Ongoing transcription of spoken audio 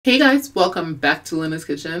Hey guys, welcome back to Luna's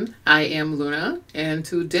Kitchen. I am Luna, and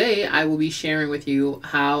today I will be sharing with you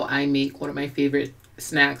how I make one of my favorite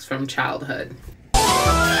snacks from childhood.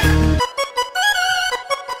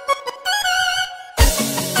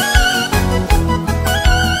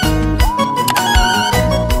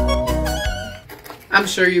 I'm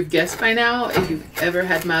sure you've guessed by now, if you've ever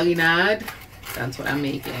had Marinad, that's what I'm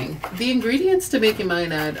making. The ingredients to making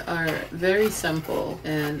marinad are very simple,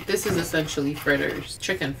 and this is essentially fritters,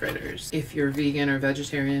 chicken fritters. If you're vegan or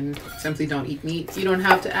vegetarian, simply don't eat meat. You don't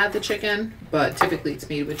have to add the chicken, but typically it's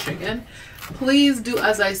made with chicken. Please do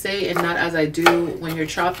as I say and not as I do when you're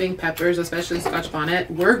chopping peppers, especially Scotch bonnet.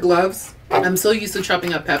 Wear gloves. I'm so used to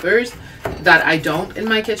chopping up peppers that I don't in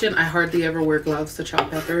my kitchen. I hardly ever wear gloves to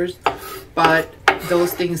chop peppers, but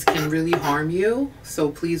those things can really harm you, so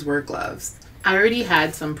please wear gloves. I already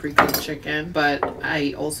had some pre-cooked chicken, but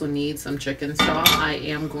I also need some chicken stock. I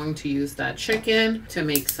am going to use that chicken to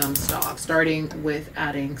make some stock, starting with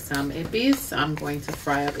adding some Epis. I'm going to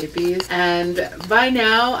fry up Epis. And by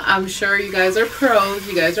now, I'm sure you guys are pros.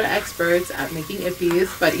 You guys are experts at making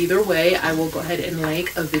Epis. But either way, I will go ahead and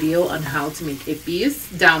link a video on how to make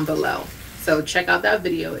Epis down below. So check out that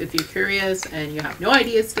video if you're curious and you have no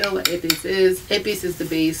idea still what Epis is. Epis is the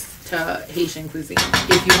base to Haitian cuisine.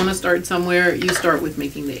 If you want to start somewhere, you start with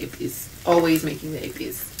making the Epis. Always making the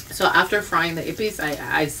Epis. So after frying the Epis,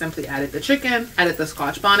 I simply added the chicken, added the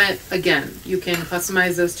Scotch bonnet. Again, you can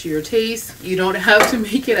customize this to your taste. You don't have to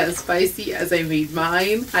make it as spicy as I made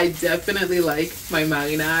mine. I definitely like my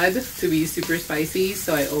marinade to be super spicy,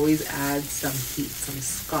 so I always add some heat, some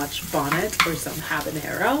Scotch bonnet or some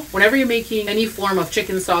habanero. Whenever you're making any form of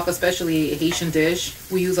chicken stock, especially a Haitian dish,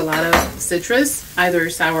 we use a lot of citrus, either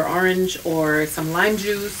sour orange or some lime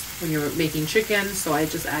juice when you're making chicken. So I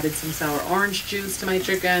just added some sour orange juice to my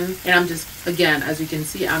chicken, and I'm just, again, as you can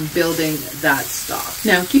see, I'm building that stock.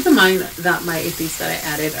 Now keep in mind that my Epis that I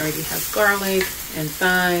added already has garlic and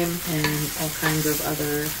thyme and all kinds of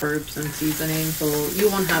other herbs and seasonings, so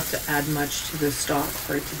you won't have to add much to the stock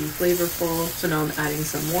for it to be flavorful. So now I'm adding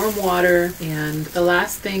some warm water, and the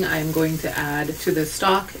last thing I'm going to add to the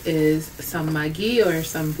stock is some Maggi or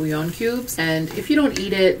some bouillon cubes. And if you don't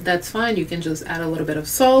eat it, that's fine, you can just add a little bit of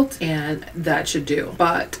salt and that should do.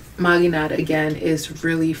 But marinade, again, is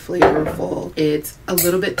really flavorful. It's a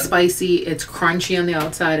little bit spicy, it's crunchy on the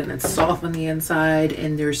outside and it's soft on the inside,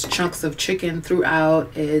 and there's chunks of chicken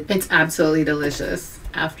throughout. It's absolutely delicious.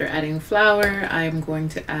 After adding flour, I'm going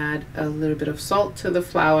to add a little bit of salt to the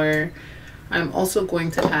flour. I'm also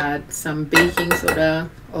going to add some baking soda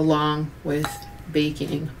along with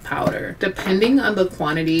baking powder. Depending on the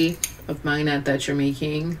quantity of marinade that you're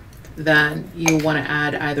making, then you want to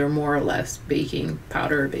add either more or less baking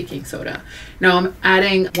powder or baking soda. Now I'm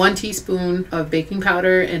adding 1 teaspoon of baking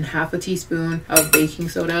powder and half a teaspoon of baking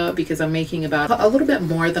soda because I'm making about a little bit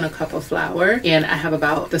more than a cup of flour, and I have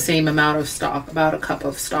about the same amount of stock, about a cup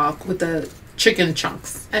of stock with the chicken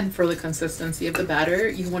chunks. And for the consistency of the batter,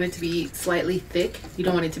 you want it to be slightly thick. You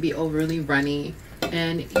don't want it to be overly runny.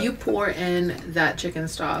 And you pour in that chicken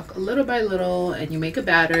stock little by little and you make a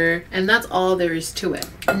batter, and that's all there is to it.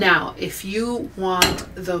 Now if you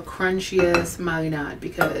want the crunchiest marinade,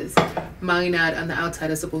 because marinade on the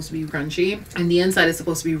outside is supposed to be crunchy and the inside is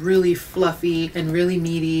supposed to be really fluffy and really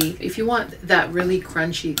meaty, if you want that really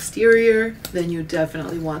crunchy exterior, then you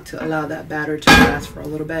definitely want to allow that batter to last for a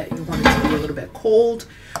little bit. You want it to be a little bit cold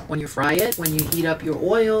when you fry it. When you heat up your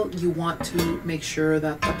oil, you want to make sure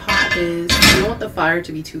that the pot is, you don't want the fire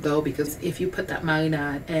to be too low, because if you put that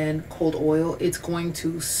marinade in cold oil, it's going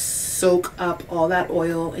to soak up all that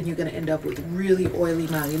oil and you're going to end up with really oily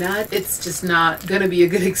marinade. It's just not going to be a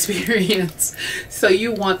good experience. So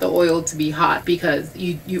you want the oil to be hot, because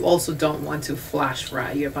you also don't want to flash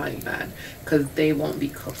fry your marinade because they won't be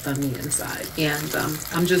cooked on the inside. And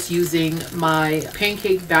I'm just using my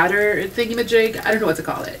pancake batter thingy-majig, I don't know what to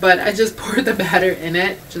call it, but I just poured the batter in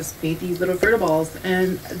it, just made these little fritter balls,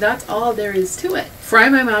 and that's all there is to it. Fry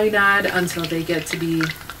my marinade until they get to be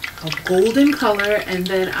a golden color, and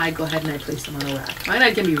then I go ahead and I place them on a rack.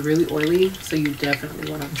 Marinade can be really oily, so you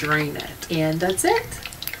definitely want to drain it. And that's it.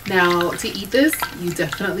 Now to eat this, you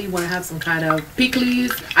definitely want to have some kind of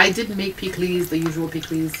pickles. I didn't make pickles, the usual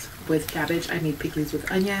pickles with cabbage. I made pickles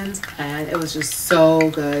with onions, and it was just so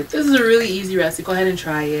good. This is a really easy recipe. Go ahead and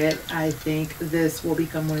try it. I think this will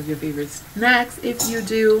become one of your favorite snacks if you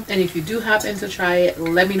do. And if you do happen to try it,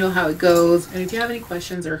 let me know how it goes. And if you have any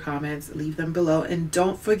questions or comments, leave them below. And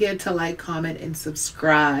don't forget to like, comment, and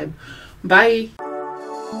subscribe. Bye.